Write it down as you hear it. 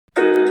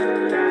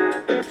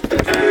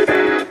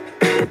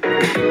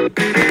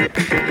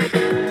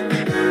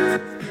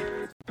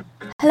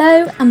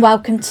Hello and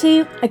welcome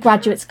to A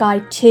Graduate's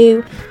Guide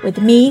to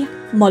with me,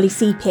 Molly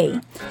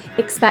CP.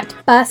 Expect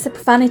bursts of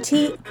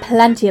profanity,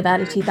 plenty of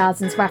early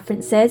 2000s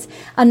references,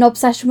 and an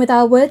obsession with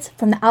our words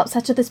from the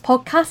outset of this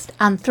podcast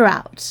and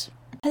throughout.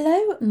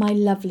 Hello, my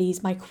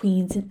lovelies, my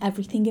queens, and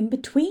everything in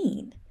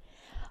between.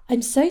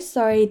 I'm so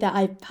sorry that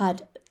I've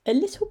had a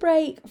little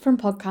break from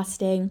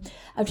podcasting.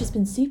 I've just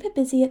been super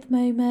busy at the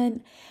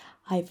moment.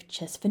 I've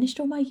just finished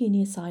all my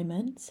uni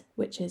assignments,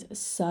 which is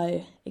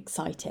so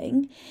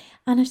exciting.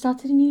 And I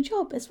started a new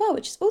job as well,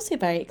 which is also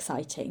very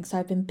exciting. So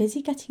I've been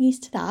busy getting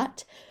used to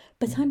that,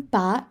 but I'm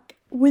back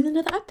with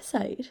another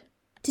episode.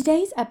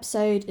 Today's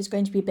episode is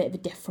going to be a bit of a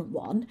different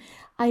one.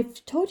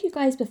 I've told you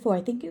guys before,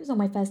 I think it was on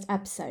my first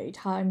episode,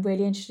 how I'm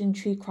really interested in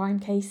true crime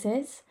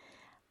cases.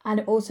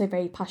 And also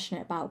very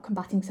passionate about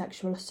combating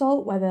sexual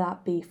assault, whether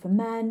that be for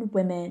men,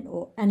 women,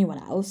 or anyone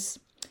else.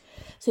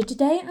 So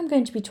today I'm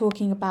going to be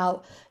talking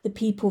about the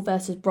People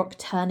versus Brock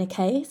Turner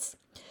case.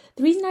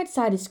 The reason I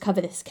decided to cover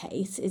this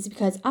case is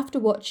because after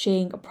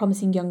watching A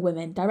Promising Young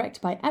Woman,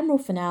 directed by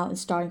Emerald Fennell and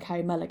starring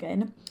Carey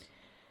Mulligan,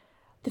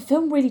 the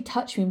film really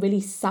touched me and really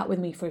sat with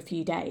me for a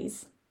few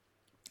days.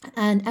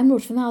 And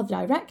Emerald Fennell,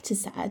 the director,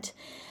 said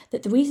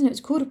that the reason it was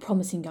called A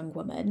Promising Young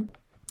Woman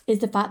is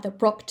the fact that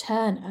Brock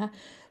Turner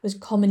was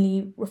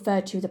commonly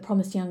referred to as a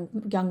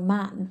promising young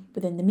man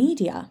within the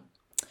media.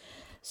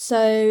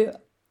 So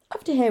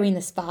after hearing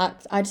this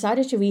fact, I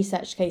decided to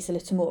research the case a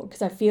little more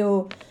because I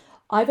feel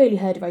I've only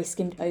heard a very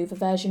skimmed over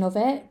version of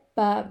it,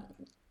 but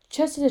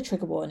just as a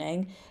trigger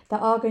warning, there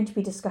are going to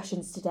be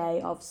discussions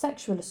today of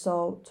sexual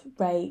assault,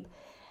 rape,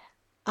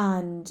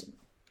 and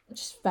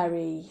just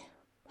very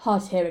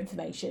hard to hear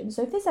information.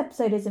 So if this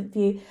episode isn't for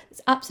you,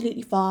 it's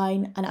absolutely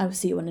fine, and I will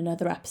see you on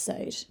another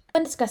episode.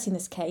 When discussing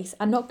this case,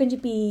 I'm not going to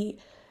be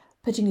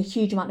putting a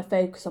huge amount of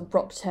focus on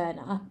Brock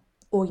Turner,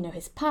 or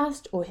his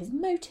past, or his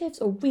motives,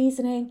 or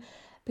reasoning,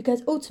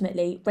 because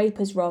ultimately rape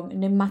is wrong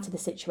no matter the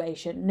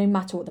situation, no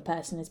matter what the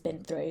person has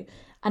been through,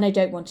 and I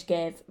don't want to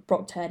give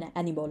Brock Turner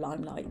any more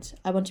limelight.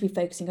 I want to be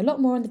focusing a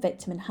lot more on the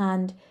victim in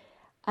hand,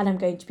 and I'm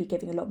going to be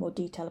giving a lot more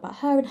detail about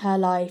her and her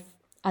life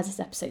as this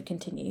episode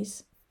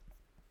continues.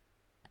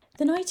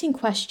 The night in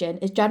question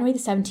is January the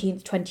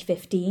 17th,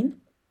 2015.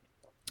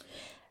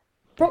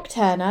 Brock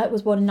Turner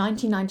was born in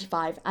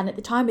 1995, and at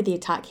the time of the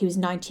attack, he was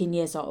 19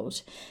 years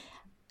old.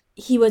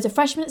 He was a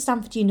freshman at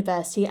Stanford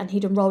University, and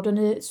he'd enrolled on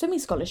a swimming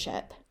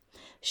scholarship.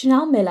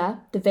 Chanel Miller,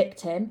 the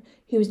victim,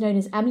 who was known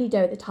as Emily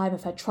Doe at the time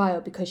of her trial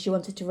because she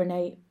wanted to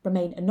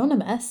remain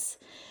anonymous,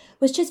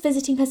 was just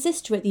visiting her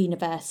sister at the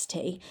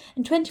university.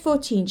 In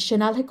 2014,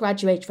 Chanel had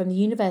graduated from the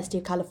University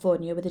of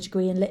California with a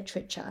degree in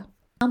literature.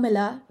 Chanel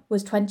Miller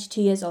was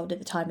 22 years old at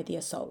the time of the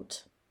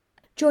assault.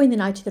 During the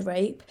night of the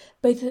rape,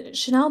 both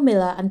Chanel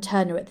Miller and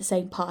Turner were at the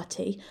same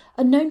party.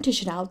 Unknown to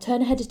Chanel,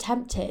 Turner had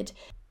attempted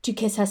to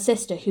kiss her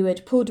sister, who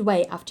had pulled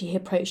away after he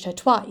approached her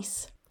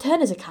twice.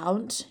 Turner's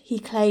account, he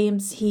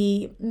claims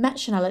he met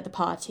Chanel at the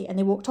party and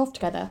they walked off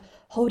together,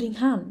 holding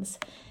hands.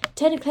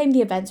 Turner claimed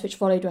the events which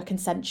followed were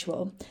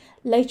consensual.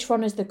 Later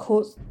on, as the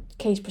court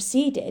case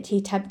proceeded, he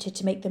attempted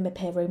to make them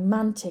appear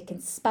romantic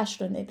and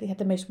special and they had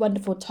the most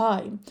wonderful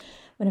time,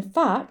 when in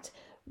fact,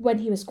 when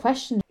he was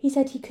questioned, he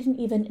said he couldn't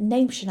even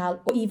name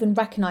Chanel or even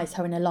recognise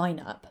her in a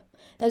lineup.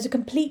 There was a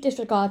complete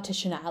disregard to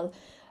Chanel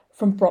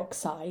from Brock's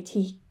side.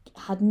 He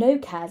had no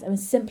cares and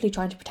was simply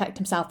trying to protect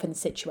himself in the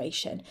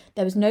situation.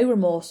 There was no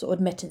remorse or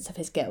admittance of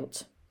his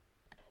guilt.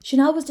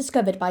 Chanel was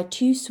discovered by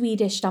two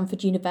Swedish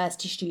Stanford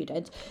University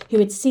students who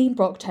had seen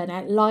Brock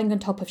Turner lying on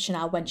top of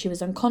Chanel when she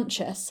was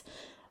unconscious.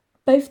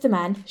 Both the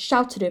men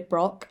shouted at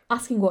Brock,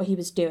 asking what he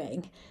was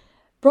doing.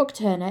 Brock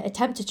Turner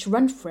attempted to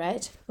run for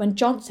it when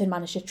Johnson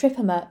managed to trip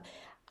him up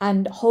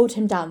and hold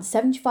him down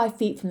 75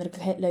 feet from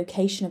the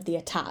location of the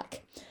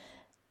attack.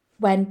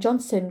 When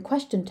Johnson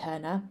questioned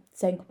Turner,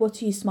 saying,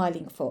 "What are you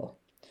smiling for?"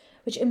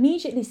 which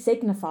immediately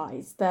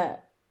signifies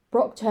that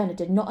Brock Turner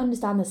did not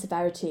understand the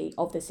severity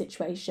of the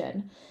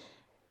situation.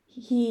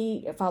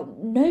 He felt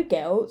no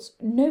guilt,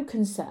 no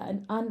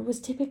concern, and was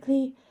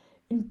typically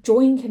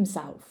enjoying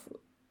himself,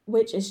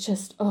 which is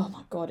just, oh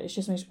my God, it's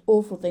just the most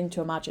awful thing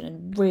to imagine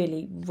and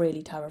really,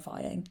 really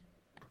terrifying.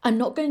 I'm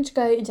not going to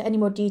go into any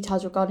more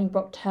details regarding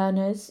Brock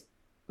Turner's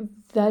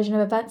version of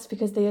events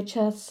because they are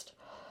just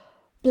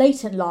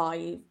blatant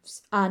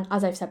lies and,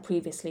 as I've said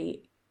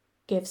previously,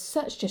 give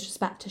such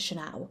disrespect to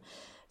Chanel.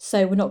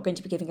 So we're not going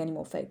to be giving any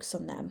more focus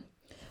on them.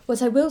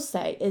 What I will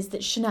say is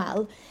that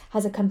Chanel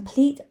has a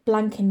complete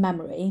blank in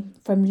memory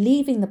from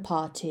leaving the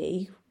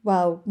party,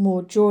 well,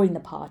 more during the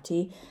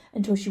party,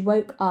 until she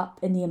woke up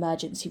in the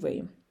emergency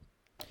room.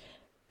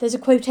 There's a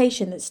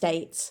quotation that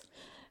states,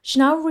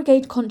 "Chanel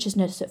regained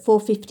consciousness at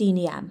 4:15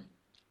 a.m.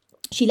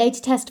 She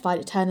later testified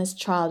at Turner's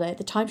trial that at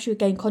the time she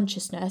regained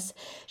consciousness,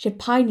 she had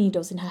pine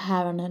needles in her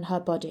hair and in her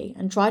body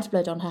and dried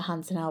blood on her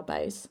hands and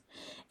elbows.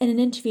 In an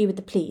interview with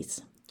the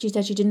police, she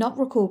said she did not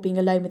recall being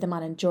alone with the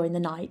man during the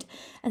night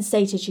and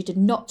stated she did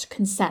not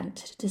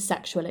consent to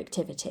sexual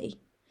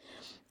activity."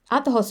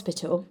 At the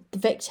hospital, the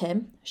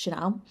victim,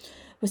 Chanel,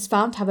 was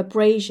found to have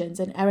abrasions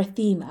and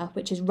erythema,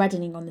 which is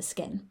reddening on the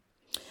skin.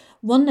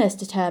 One nurse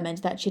determined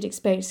that she'd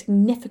experienced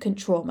significant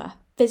trauma,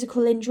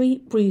 physical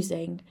injury,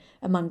 bruising,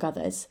 among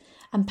others,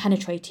 and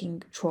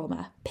penetrating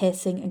trauma,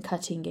 piercing and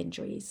cutting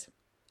injuries.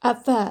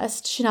 At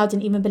first, Chanel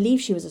didn't even believe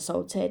she was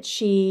assaulted.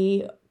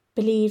 She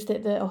believed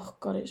that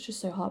it's just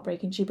so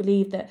heartbreaking. She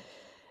believed that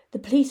the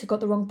police had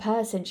got the wrong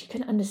person. She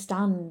couldn't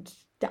understand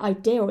the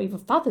idea or even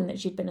fathom that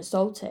she'd been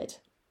assaulted.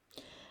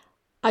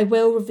 I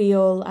will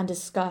reveal and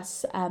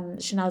discuss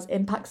Chanel's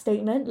impact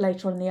statement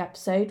later on in the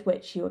episode,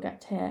 which you will get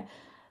to hear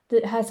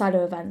her side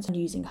of events and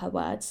using her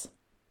words.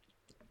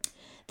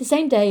 The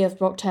same day of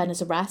Brock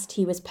Turner's arrest,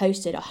 he was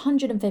posted a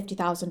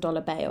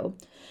 $150,000 bail.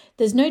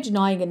 There's no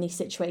denying in these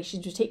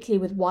situations, particularly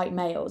with white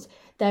males,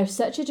 there's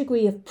such a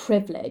degree of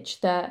privilege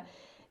that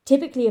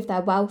typically if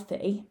they're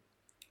wealthy,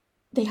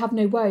 they have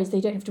no worries. They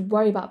don't have to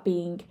worry about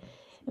being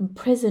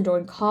imprisoned or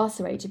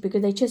incarcerated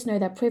because they just know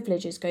their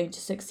privilege is going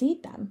to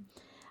succeed them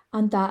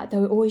and that they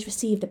will always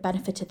receive the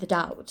benefit of the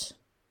doubt.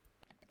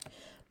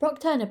 Brock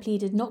Turner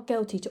pleaded not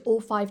guilty to all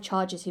 5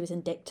 charges he was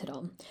indicted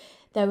on.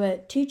 There were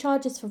 2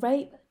 charges for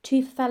rape,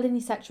 2 for felony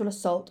sexual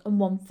assault, and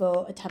 1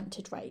 for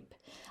attempted rape.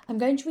 I'm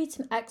going to read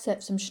some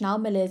excerpts from Chanel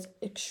Miller's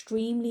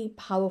extremely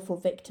powerful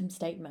victim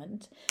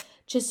statement,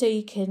 just so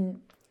you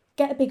can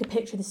get a bigger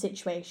picture of the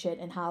situation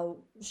and how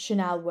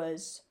Chanel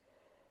was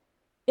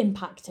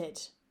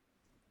impacted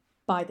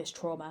by this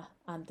trauma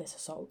and this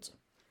assault.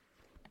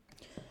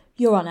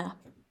 Your Honour,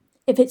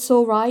 if it's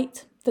all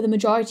right, for the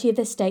majority of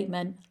this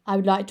statement, I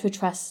would like to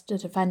address the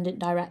defendant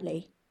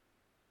directly.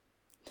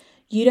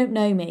 You don't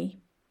know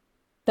me,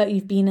 but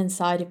you've been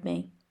inside of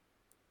me,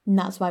 and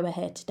that's why we're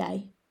here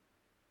today.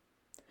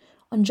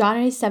 On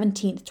January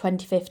 17th,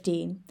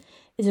 2015, it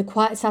was a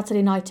quiet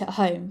Saturday night at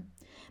home.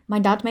 My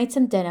dad made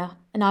some dinner,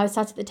 and I was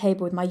sat at the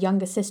table with my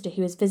younger sister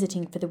who was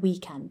visiting for the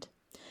weekend.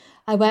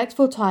 I worked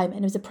full-time and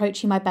it was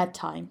approaching my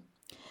bedtime.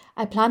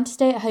 I planned to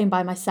stay at home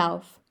by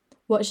myself,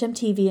 watch some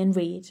TV and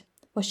read,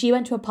 while she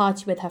went to a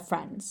party with her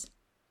friends.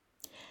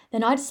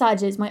 Then I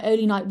decided it's my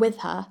only night with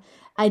her.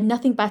 I had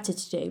nothing better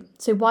to do,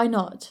 so why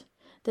not?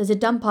 There's a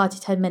dumb party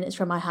 10 minutes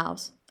from my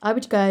house. I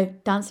would go,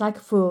 dance like a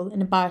fool, and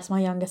embarrass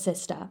my younger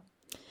sister.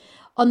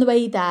 On the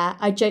way there,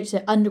 I joked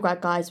that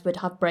undergrad guys would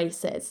have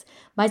braces.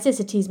 My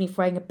sister teased me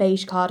for wearing a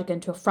beige cardigan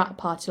to a frat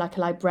party like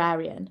a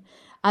librarian.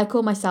 I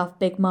called myself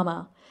Big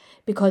Mama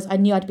because I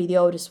knew I'd be the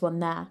oldest one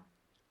there.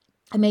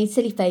 I made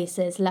silly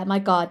faces, let my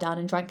guard down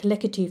and drank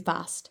liquor too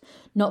fast,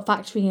 not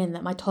factoring in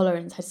that my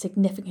tolerance had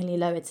significantly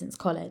lowered since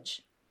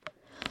college.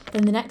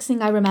 Then the next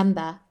thing I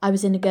remember, I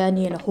was in a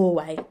gurney in a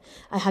hallway.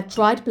 I had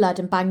dried blood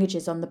and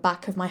bandages on the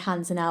back of my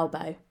hands and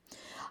elbow.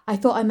 I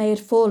thought I may have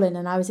fallen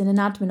and I was in an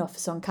admin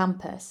office on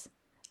campus.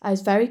 I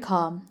was very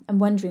calm and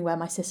wondering where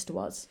my sister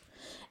was.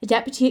 A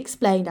deputy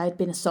explained I had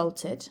been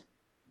assaulted.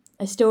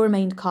 I still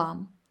remained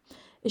calm,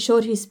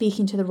 assured he was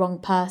speaking to the wrong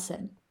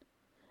person.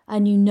 I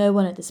knew no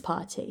one at this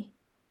party.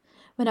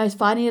 When I was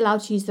finally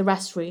allowed to use the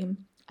restroom,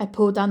 I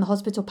pulled down the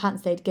hospital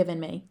pants they'd given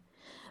me,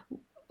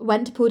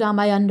 went to pull down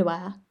my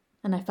underwear,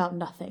 and I felt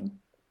nothing.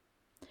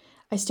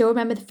 I still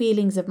remember the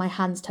feelings of my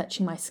hands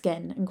touching my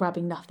skin and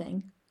grabbing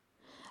nothing.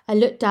 I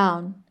looked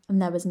down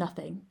and there was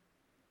nothing.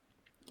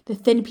 The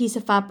thin piece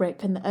of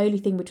fabric and the only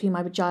thing between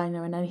my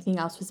vagina and anything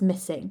else was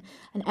missing,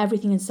 and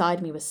everything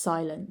inside me was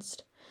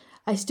silenced.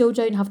 I still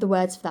don't have the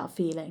words for that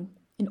feeling.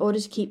 In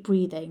order to keep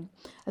breathing,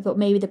 I thought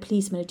maybe the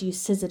policeman had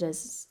used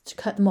scissors to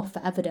cut them off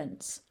for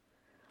evidence.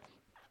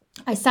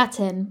 I was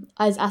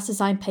asked to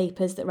sign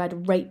papers that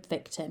read rape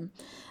victim,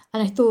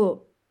 and I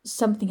thought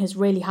something has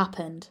really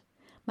happened.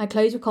 My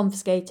clothes were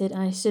confiscated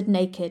and I stood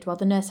naked while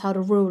the nurse held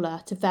a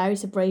ruler to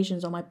various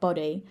abrasions on my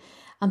body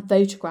and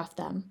photographed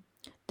them.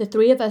 The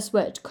 3 of us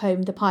worked to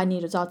comb the pine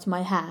needles out of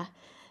my hair,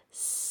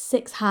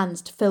 6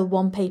 hands to fill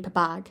 1 paper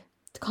bag.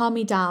 To calm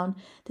me down,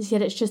 they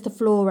said it's just the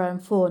flora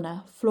and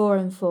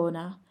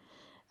fauna.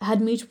 I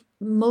had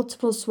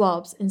multiple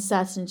swabs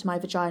inserted into my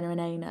vagina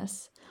and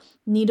anus.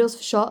 Needles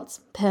for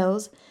shots,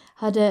 pills,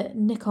 had a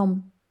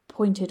Nikon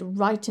pointed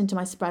right into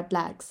my spread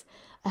legs.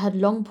 I had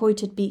long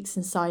pointed beaks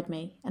inside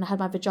me, and I had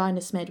my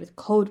vagina smeared with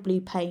cold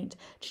blue paint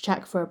to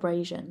check for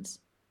abrasions.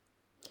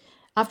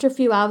 After a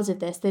few hours of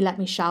this, they let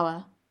me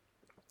shower.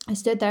 I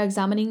stood there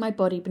examining my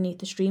body beneath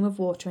the stream of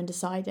water and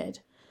decided,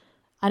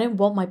 I don't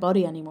want my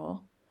body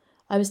anymore.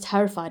 I was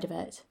terrified of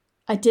it.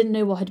 I didn't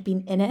know what had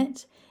been in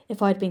it,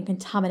 if I had been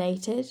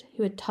contaminated,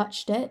 who had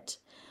touched it.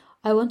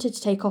 I wanted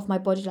to take off my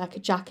body like a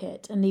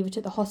jacket and leave it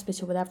at the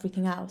hospital with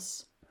everything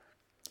else.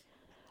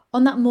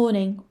 On that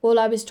morning, all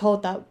I was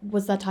told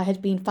was that I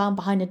had been found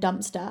behind a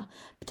dumpster,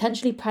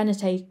 potentially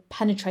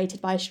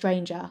penetrated by a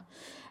stranger,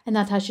 and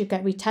that I should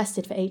get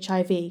retested for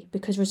HIV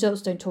because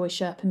results don't always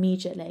show up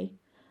immediately.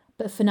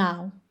 But for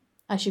now,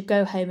 I should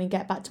go home and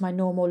get back to my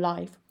normal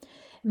life.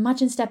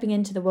 Imagine stepping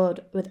into the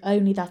world with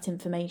only that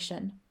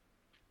information.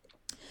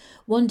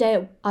 One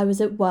day I was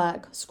at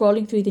work,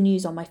 scrolling through the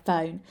news on my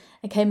phone,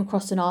 and came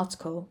across an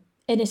article.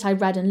 In it, I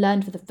read and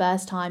learned for the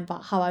first time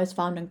about how I was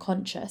found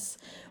unconscious,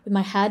 with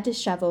my hair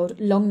dishevelled,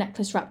 long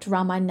necklace wrapped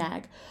around my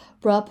neck,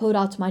 bra pulled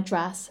out of my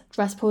dress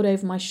pulled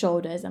over my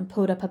shoulders and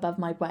pulled up above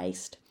my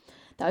waist.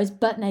 That I was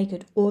butt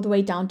naked all the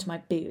way down to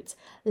my boots,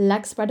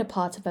 legs spread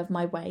apart above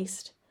my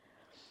waist.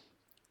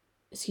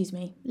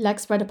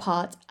 Legs spread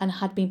apart, and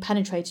had been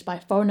penetrated by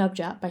a foreign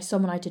object by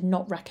someone I did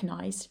not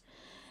recognise.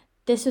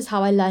 This was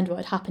how I learned what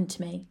had happened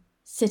to me.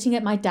 Sitting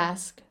at my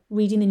desk,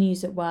 reading the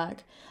news at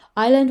work,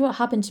 I learned what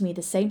happened to me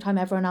the same time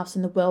everyone else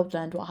in the world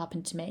learned what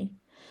happened to me.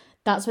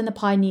 That's when the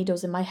pine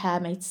needles in my hair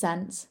made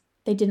sense.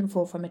 They didn't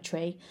fall from a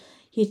tree.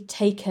 He had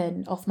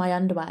taken off my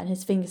underwear and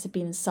his fingers had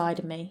been inside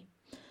of me.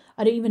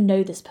 I don't even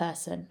know this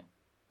person.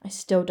 I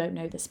still don't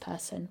know this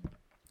person.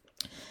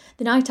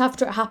 The night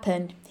after it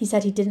happened, he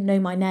said he didn't know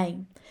my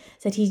name.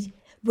 Said he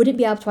wouldn't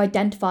be able to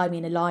identify me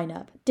in a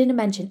lineup. Didn't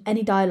mention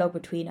any dialogue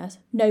between us.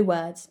 No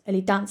words,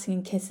 only dancing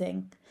and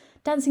kissing.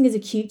 Dancing is a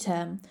cute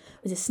term.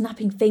 Was it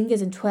snapping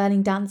fingers and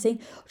twirling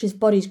dancing, or just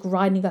bodies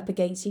grinding up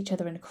against each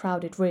other in a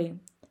crowded room?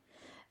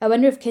 I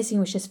wonder if kissing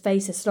was just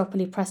faces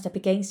sloppily pressed up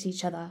against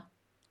each other.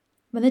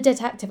 When the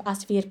detective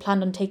asked if he had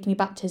planned on taking me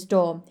back to his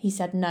dorm, he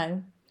said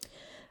no.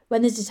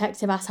 When the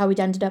detective asked how he'd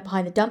ended up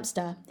behind the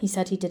dumpster, he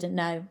said he didn't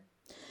know.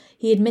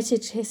 He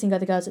admitted to kissing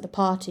other girls at the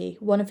party,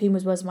 one of whom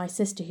was my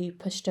sister who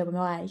pushed him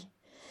away.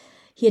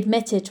 He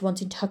admitted to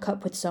wanting to hook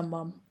up with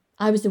someone.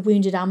 I was the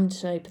wounded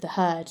antelope of the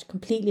herd,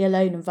 completely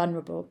alone and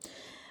vulnerable,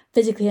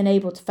 physically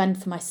unable to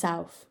fend for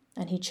myself,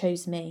 and he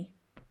chose me.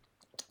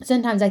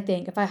 Sometimes I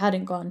think if I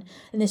hadn't gone,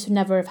 then this would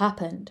never have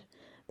happened.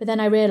 But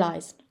then I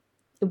realised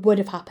it would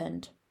have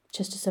happened,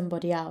 just to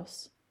somebody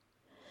else.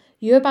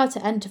 You're about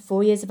to enter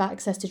 4 years of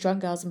access to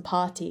drunk girls and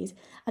parties,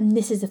 and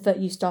this is the foot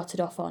you started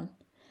off on.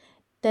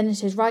 Then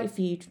it is right for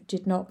you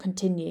did not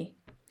continue.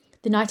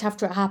 The night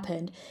after it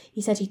happened,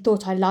 he said he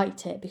thought I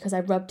liked it because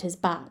I rubbed his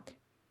back.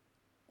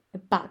 A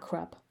back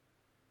rub.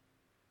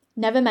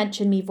 Never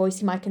mentioned me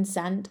voicing my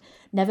consent,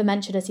 never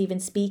mentioned us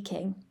even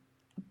speaking.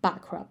 A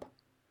back rub.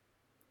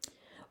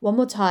 One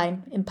more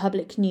time, in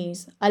public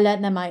news, I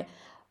learnt that my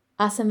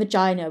ass and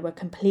vagina were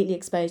completely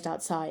exposed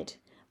outside.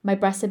 My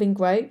breasts had been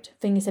groped,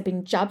 fingers had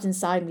been jabbed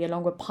inside me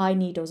along with pine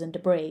needles and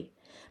debris.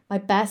 My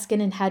bare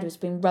skin and head was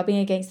being rubbing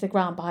against the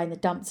ground behind the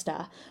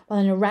dumpster, while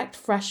an erect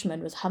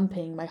freshman was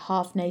humping my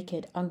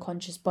half-naked,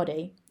 unconscious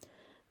body.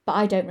 But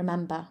I don't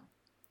remember.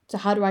 So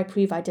how do I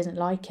prove I didn't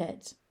like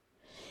it?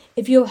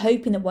 If you're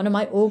hoping that one of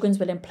my organs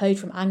will implode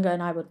from anger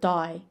and I will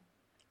die,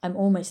 I'm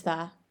almost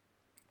there.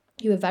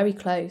 You were very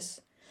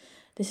close.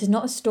 This is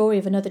not a story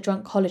of another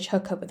drunk college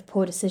hookup with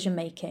poor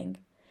decision-making.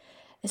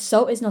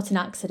 Assault is not an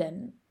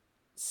accident.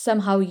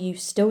 Somehow you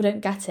still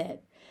don't get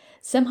it.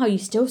 Somehow you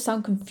still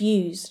sound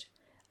confused.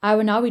 I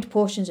will now read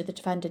portions of the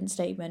defendant's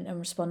statement and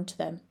respond to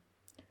them.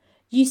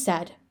 You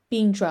said,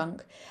 being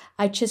drunk,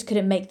 I just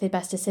couldn't make the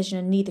best decision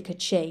and neither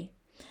could she.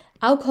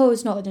 Alcohol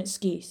is not an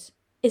excuse.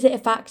 Is it a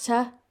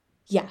factor?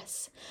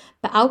 Yes.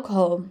 But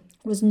alcohol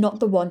was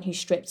not the one who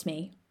stripped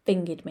me,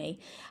 fingered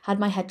me, had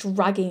my head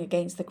dragging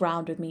against the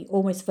ground with me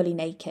almost fully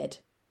naked.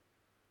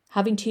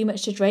 Having too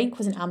much to drink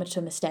was an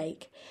amateur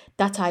mistake.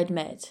 That I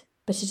admit,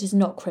 but it is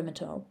not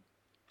criminal.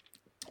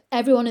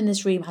 Everyone in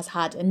this room has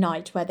had a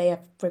night where they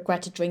have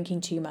regretted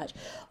drinking too much,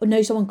 or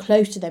know someone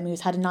close to them who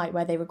has had a night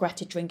where they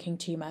regretted drinking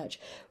too much.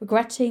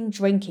 Regretting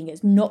drinking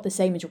is not the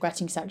same as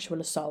regretting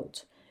sexual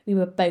assault. We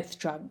were both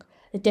drunk.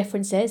 The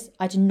difference is,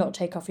 I did not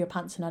take off your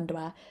pants and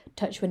underwear,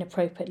 touch you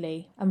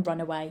inappropriately, and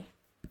run away.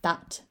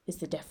 That is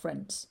the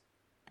difference.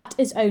 That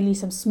is only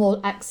some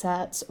small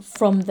excerpts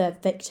from the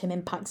victim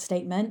impact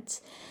statement.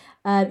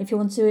 If you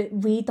want to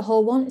read the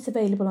whole one, it's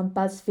available on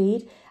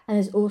BuzzFeed, and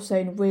there's also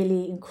a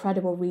really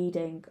incredible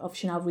reading of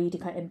Chanel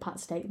reading her impact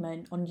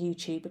statement on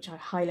YouTube, which I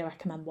highly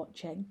recommend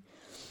watching.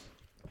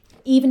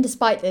 Even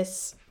despite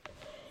this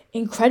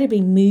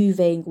incredibly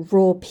moving,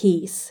 raw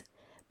piece,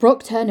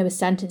 Brock Turner was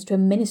sentenced to a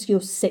minuscule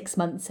 6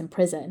 months in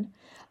prison.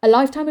 A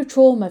lifetime of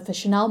trauma for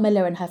Chanel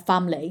Miller and her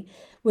family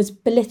was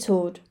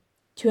belittled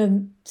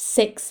to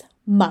 6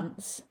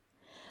 months.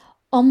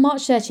 On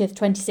March 30th,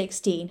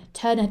 2016,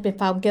 Turner had been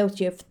found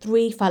guilty of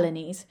 3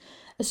 felonies: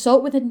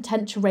 assault with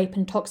intent to rape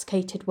an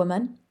intoxicated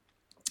woman,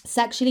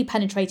 sexually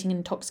penetrating an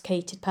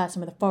intoxicated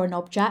person with a foreign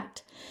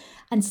object,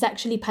 and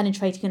sexually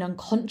penetrating an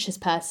unconscious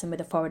person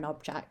with a foreign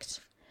object.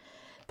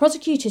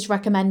 Prosecutors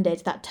recommended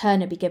that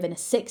Turner be given a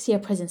 6-year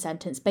prison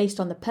sentence based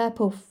on the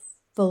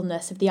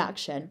purposefulness of the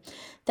action,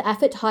 the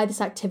effort to hide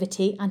this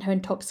activity, and her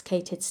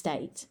intoxicated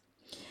state.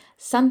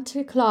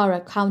 Santa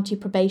Clara County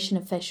probation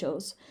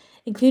officials,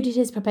 including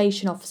his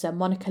probation officer,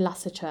 Monica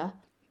Lassiter,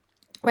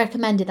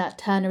 recommended that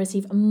Turner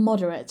receive a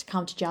moderate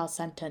county jail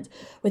sentence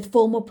with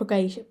formal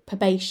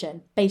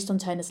probation based on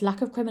Turner's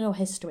lack of criminal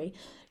history,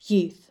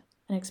 youth,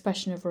 and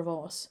expression of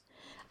remorse.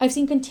 I've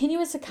seen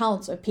continuous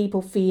accounts of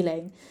people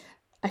feeling,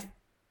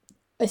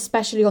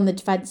 especially on the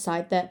defence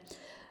side, that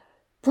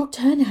Brock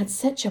Turner had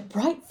such a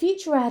bright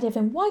future ahead of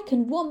him. Why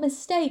can one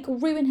mistake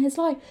ruin his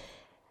life?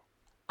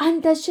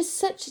 And there's just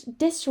such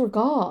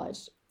disregard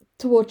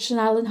towards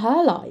Chanel and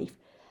her life.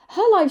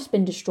 Her life's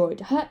been destroyed.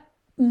 Her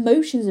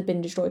emotions have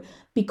been destroyed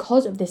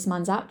because of this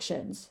man's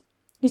actions.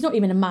 He's not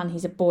even a man,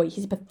 he's a boy.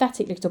 He's a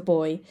pathetic little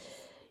boy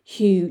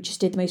who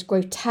just did the most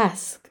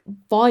grotesque,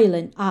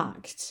 violent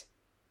act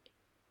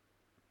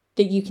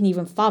that you can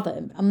even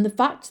fathom. And the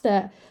fact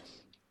that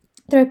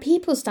there are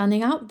people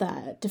standing out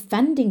there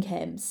defending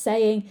him,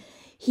 saying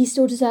he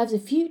still deserves a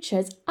future,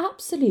 is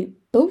absolute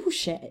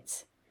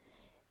bullshit.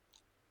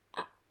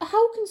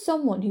 How can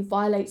someone who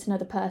violates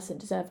another person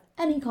deserve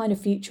any kind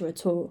of future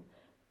at all?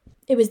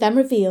 It was then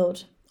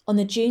revealed on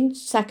the June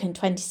 2nd,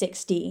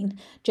 2016,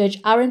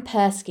 Judge Aaron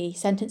Persky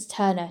sentenced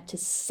Turner to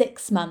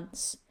 6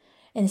 months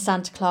in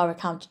Santa Clara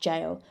County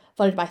Jail,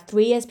 followed by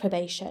 3 years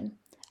probation.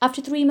 After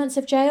 3 months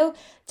of jail,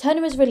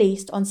 Turner was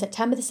released on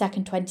September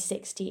 2nd,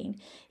 2016.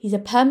 He's a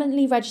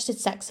permanently registered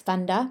sex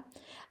offender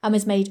and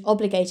was made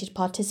obligated to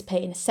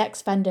participate in a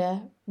sex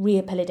offender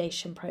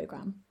rehabilitation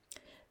program.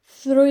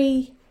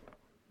 3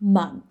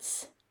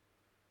 months.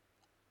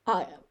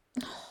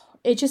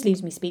 It just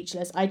leaves me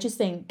speechless. I just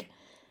think,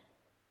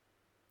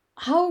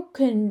 how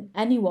can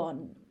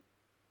anyone,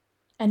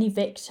 any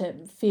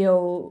victim,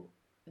 feel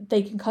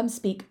they can come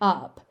speak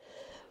up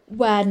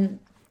when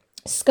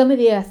scum of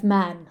the earth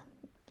men,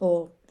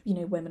 or, you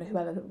know, women or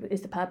whoever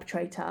is the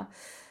perpetrator,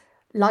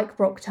 like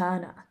Brock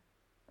Turner,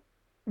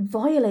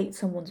 violate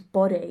someone's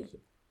body,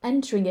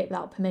 entering it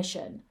without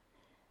permission,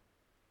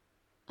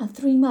 and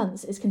 3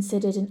 months is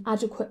considered an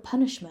adequate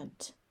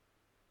punishment?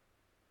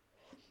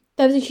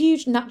 There was a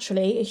huge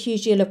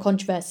deal of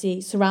controversy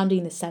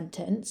surrounding the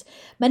sentence.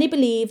 Many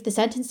believe the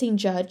sentencing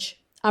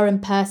judge, Aaron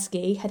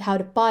Persky, had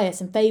held a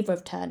bias in favour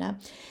of Turner,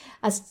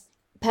 as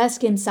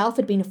Persky himself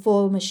had been a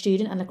former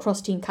student and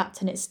lacrosse team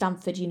captain at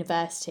Stanford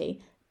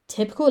University.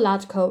 Typical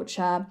lad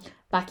culture,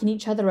 backing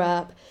each other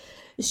up,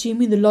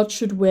 assuming the lad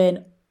should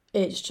win.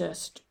 It's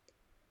just,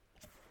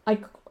 I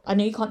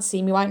know you can't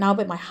see me right now,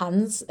 but my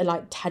hands are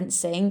like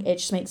tensing. It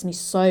just makes me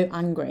so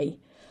angry.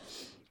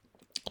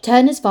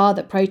 Turner's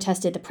father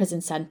protested the prison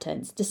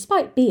sentence,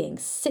 despite being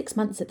 6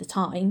 months at the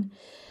time,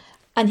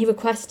 and he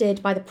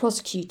requested by the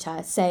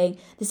prosecutor, saying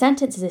the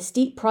sentence is a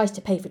steep price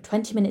to pay for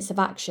 20 minutes of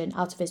action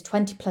out of his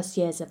 20 plus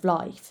years of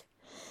life.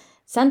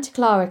 Santa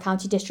Clara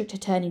County District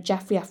Attorney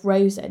Jeffrey F.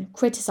 Rosen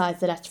criticised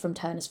the letter from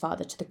Turner's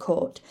father to the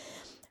court,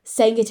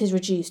 saying it has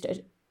reduced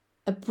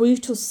a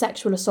brutal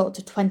sexual assault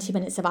to 20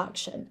 minutes of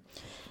action.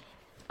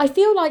 I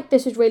feel like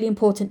this is really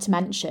important to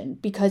mention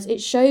because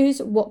it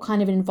shows what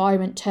kind of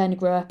environment Turner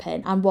grew up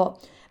in and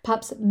what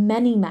perhaps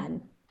many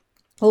men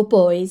or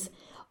boys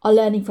are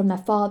learning from their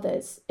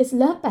fathers. It's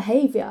learnt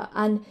behaviour,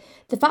 and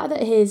the fact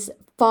that his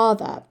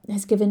father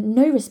has given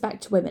no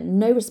respect to women,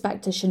 no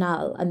respect to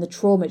Chanel and the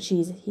trauma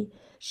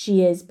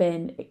she has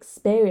been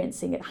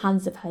experiencing at the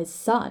hands of her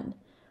son,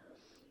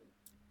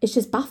 it's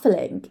just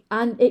baffling.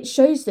 And it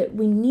shows that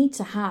we need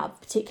to have,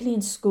 particularly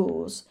in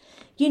schools,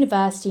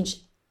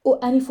 universities, or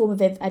any form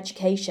of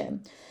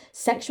education,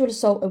 sexual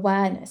assault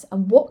awareness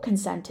and what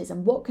consent is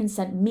and what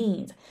consent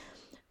means,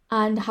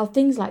 and how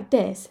things like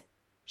this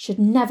should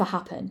never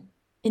happen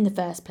in the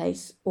first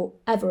place or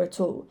ever at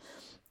all.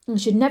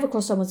 And should never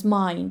cross someone's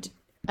mind.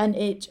 And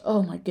it,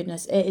 oh my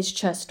goodness, it is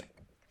just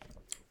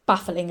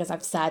baffling, as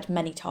I've said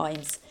many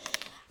times.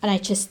 And I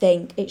just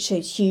think it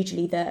shows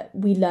hugely that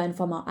we learn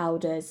from our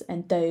elders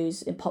and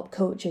those in pop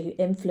culture who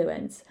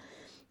influence.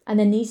 And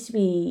there needs to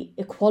be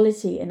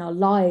equality in our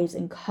lives,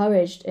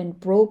 encouraged and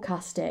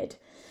broadcasted.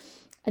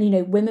 And, you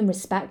know, women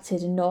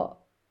respected and not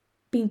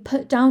being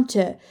put down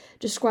to,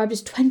 described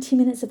as 20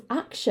 minutes of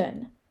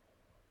action.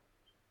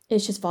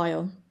 It's just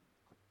vile.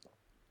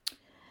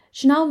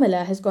 Chanel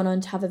Miller has gone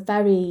on to have a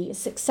very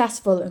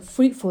successful and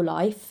fruitful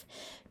life.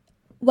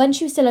 When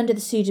she was still under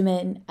the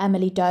pseudonym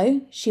Emily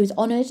Doe, she was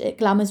honoured at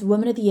Glamour's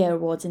Woman of the Year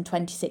Awards in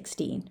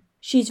 2016.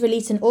 She's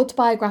released an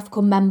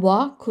autobiographical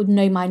memoir called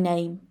Know My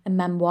Name, a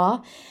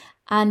memoir,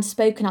 and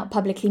spoken out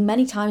publicly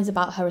many times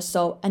about her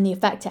assault and the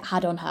effect it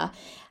had on her,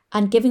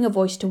 and giving a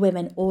voice to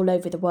women all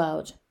over the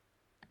world.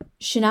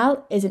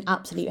 Chanel is an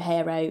absolute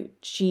hero.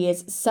 She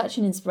is such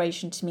an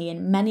inspiration to me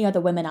and many other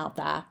women out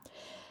there.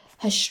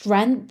 Her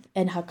strength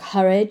and her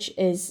courage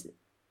is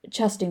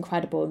just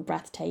incredible and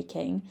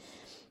breathtaking.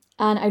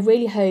 And I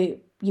really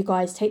hope you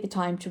guys take the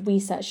time to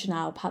research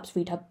Chanel, perhaps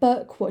read her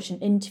book, watch an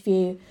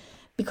interview,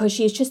 because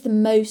she is just the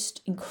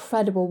most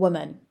incredible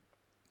woman,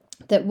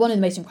 one of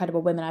the most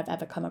incredible women I've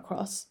ever come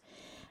across.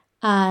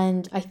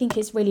 And I think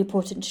it's really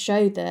important to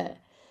show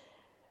that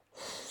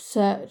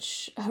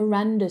such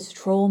horrendous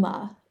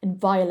trauma and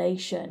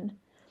violation,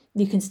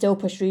 you can still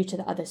push through to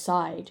the other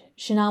side.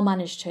 Chanel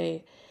managed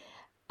to,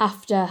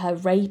 after her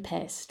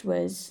rapist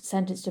was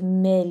sentenced to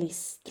merely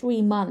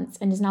 3 months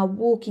and is now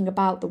walking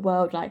about the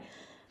world like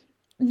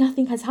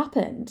nothing has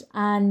happened.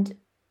 And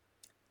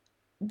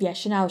yeah,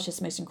 Chanel is just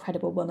the most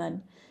incredible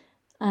woman.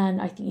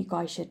 And I think you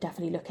guys should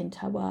definitely look into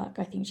her work.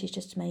 I think she's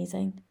just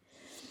amazing.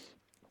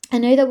 I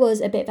know that was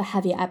a bit of a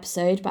heavier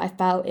episode, but I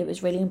felt it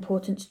was really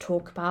important to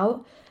talk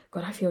about.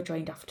 God, I feel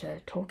drained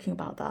after talking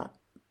about that.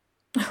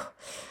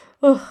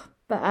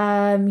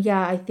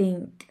 Yeah,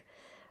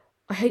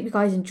 I hope you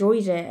guys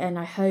enjoyed it, and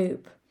I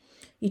hope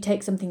you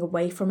take something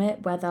away from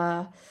it,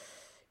 whether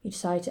you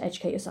decide to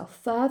educate yourself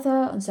further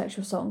on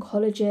sexual assault in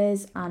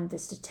colleges and the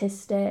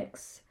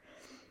statistics.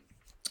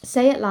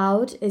 Say It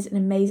Loud is an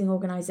amazing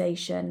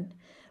organisation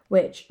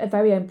which a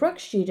very own Brook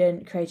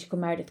student created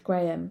called Meredith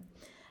Graham,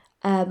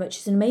 which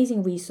is an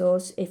amazing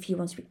resource if you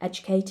want to be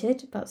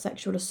educated about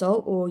sexual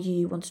assault or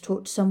you want to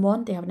talk to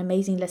someone. They have an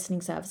amazing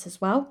listening service as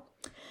well.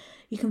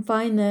 You can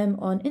find them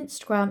on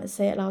Instagram at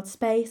Say It Loud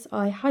Space.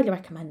 I highly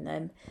recommend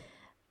them.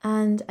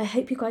 And I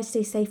hope you guys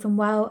stay safe and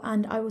well,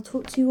 and I will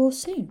talk to you all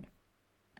soon.